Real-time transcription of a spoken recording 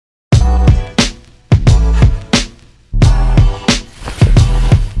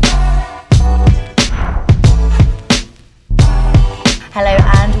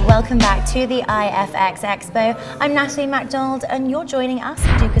welcome back to the iFXEXPO. I'm Natalie MacDonald and you're joining us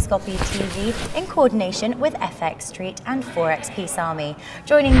at Dukascopy TV in coordination with FX Street and Forex Peace Army.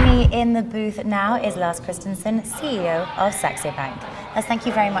 Joining me in the booth now is Lars Christenson, CEO of Saxo Bank. Lars, thank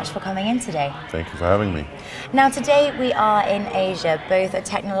you very much for coming in today. Thank you for having me. Now today we are in Asia, both a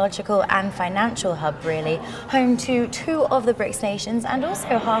technological and financial hub really, home to 2 of the BRICS nations and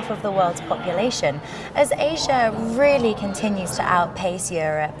also half of the world's population. As Asia really continues to outpace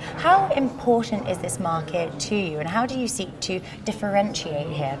Europe, how important is this market to you and how do you seek to differentiate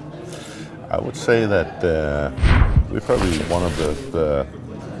here? I would say that we're probably one of the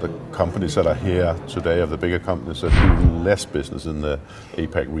companies that are here today, of the bigger companies that do less business in the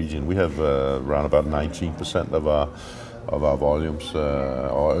APAC region. We have around about 19% of our volumes,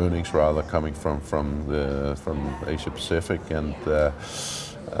 or earnings rather, coming from Asia Pacific, and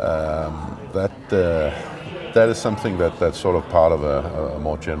that is something that's sort of part of a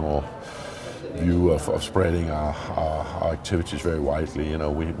more general view of spreading our activities very widely. You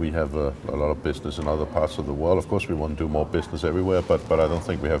know, we have a lot of business in other parts of the world. Of course, we want to do more business everywhere, but I don't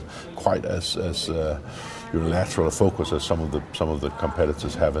think we have quite as unilateral a focus as some of the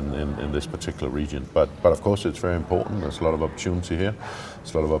competitors have in this particular region. But of course, it's very important. There's a lot of opportunity here.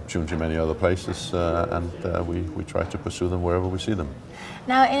 There's a lot of opportunity in many other places, and we try to pursue them wherever we see them.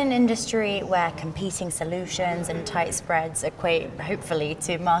 Now, in an industry where competing solutions and tight spreads equate, hopefully,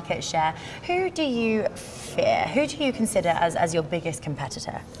 to market share, who do you fear? Who do you consider as your biggest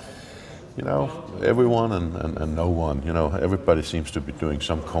competitor? You know, everyone and no one. You know, everybody seems to be doing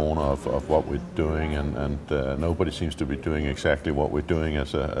some corner of what we're doing, and nobody seems to be doing exactly what we're doing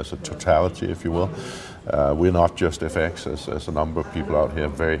as a totality, if you will. We're not just FX, as a number of people out here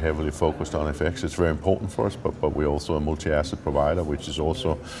very heavily focused on FX. It's very important for us, but we're also a multi-asset provider, which is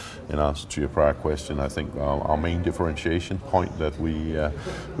also, in answer to your prior question, I think our main differentiation point, that we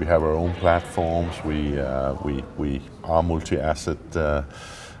have our own platforms. We are multi-asset.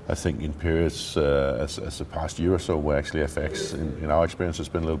 I think in periods as the past year or so, where actually FX, in our experience, has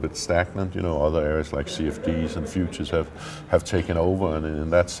been a little bit stagnant. You know, other areas like CFDs and futures have taken over, and in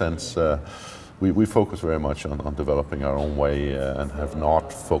that sense, we focus very much on developing our own way and have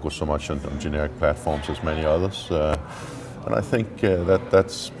not focused so much on generic platforms as many others. And I think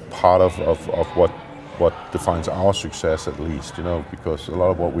that's part of what defines our success, at least, you know, because a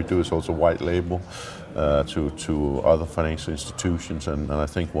lot of what we do is also white label to other financial institutions, and I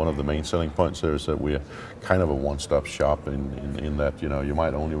think one of the main selling points there is that we're kind of a one-stop shop in that, you know, you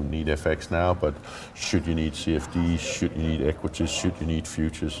might only need FX now, but should you need CFDs, should you need equities, should you need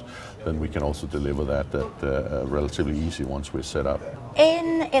futures, then we can also deliver that relatively easy once we're set up.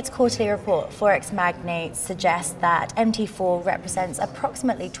 In its quarterly report, Forex Magnate suggests that MT4 represents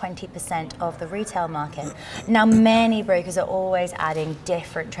approximately 20% of the retail market. Now, many brokers are always adding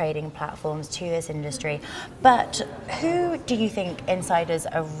different trading platforms to this industry, but who do you think insiders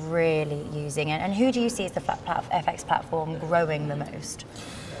are really using, and who do you see as the FX platform growing the most?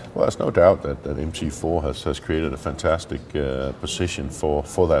 Well, there's no doubt that MT4 has created a fantastic position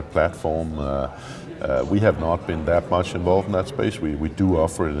for that platform. We have not been that much involved in that space. We do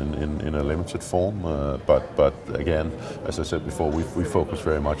offer it in a limited form, but again, as I said before, we focus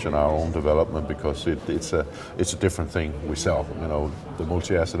very much on our own development, because it's a different thing we sell. You know, the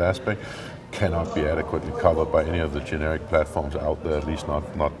multi-asset aspect cannot be adequately covered by any of the generic platforms out there, at least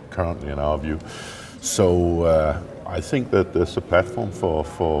not currently in our view. So I think that there's a platform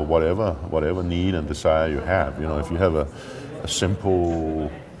for whatever need and desire you have. You know, if you have a simple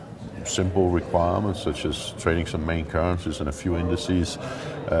requirement, such as trading some main currencies and a few indices,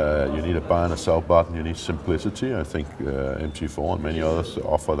 you need a buy and a sell button, you need simplicity. I think MT4 and many others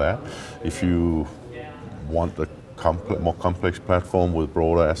offer that. If you want a more complex platform with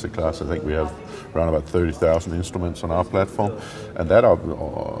broader asset class, I think we have around about 30,000 instruments on our platform, and that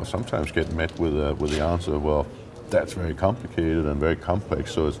sometimes get met with the answer, well, that's very complicated and very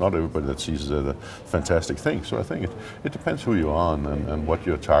complex, so it's not everybody that sees it as a fantastic thing. So I think it depends who you are and what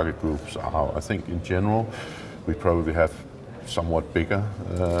your target groups are. I think in general, we probably have somewhat bigger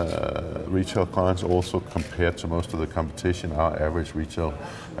retail clients also compared to most of the competition. Our average retail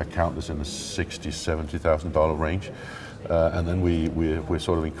account is in the $60,000–$70,000 range. And then we're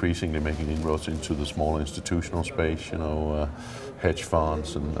sort of increasingly making inroads into the smaller institutional space, you know, hedge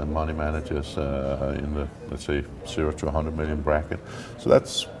funds and money managers in the, let's say, 0 to 100 million bracket. So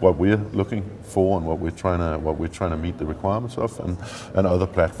that's what we're looking for and what we're trying to meet the requirements of, and other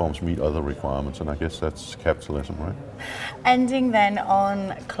platforms meet other requirements, and I guess that's capitalism, right? Ending then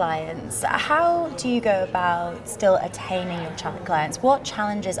on clients, how do you go about still attaining your clients? What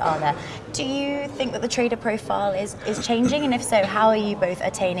challenges are there? Do you think that the trader profile is changing, and if so, how are you both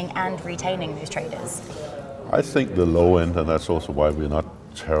attaining and retaining those traders? I think the low end, and that's also why we're not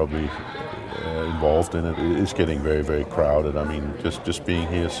terribly involved in it, is getting very, very crowded. I mean, just being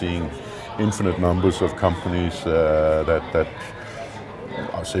here, seeing infinite numbers of companies that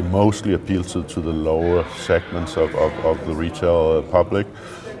I say mostly appeal to the lower segments of the retail public,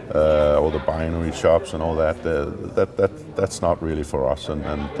 or the binary shops and all that. That's not really for us, and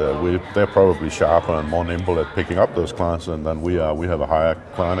they're probably sharper and more nimble at picking up those clients than we are. We have a higher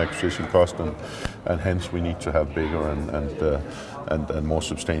client acquisition cost, and hence we need to have bigger and more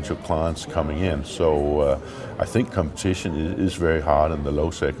substantial clients coming in. So I think competition is very hard in the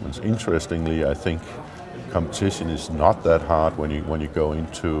low segments. Interestingly, I think competition is not that hard when you go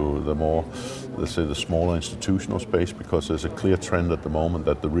into the more, let's say, the smaller institutional space, because there's a clear trend at the moment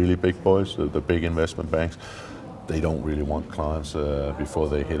that the really big boys, the big investment banks, they don't really want clients before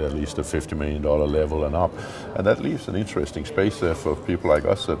they hit at least a $50 million level and up. And that leaves an interesting space there for people like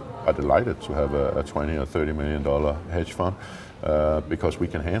us that are delighted to have a $20 or $30 million hedge fund, because we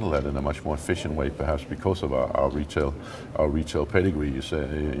can handle that in a much more efficient way, perhaps because of our retail pedigree.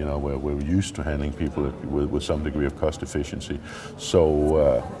 Where we're used to handling people with some degree of cost efficiency.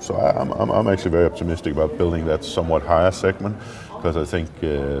 So I'm actually very optimistic about building that somewhat higher segment, because I think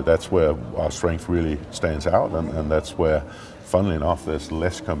that's where our strength really stands out, and that's where, funnily enough, there's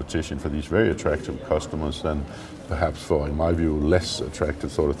less competition for these very attractive customers than perhaps for, in my view, less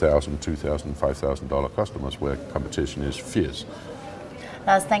attractive sort of $1,000, $2,000, $5,000 customers where competition is fierce.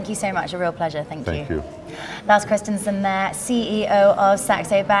 Lars, thank you so much. A real pleasure. Thank you. Thank you. Lars Christenson there, CEO of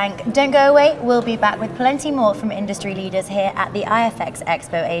Saxo Bank. Don't go away. We'll be back with plenty more from industry leaders here at the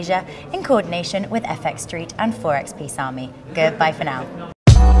iFXEXPO Asia in coordination with FX Street and Forex Peace Army. Goodbye for now.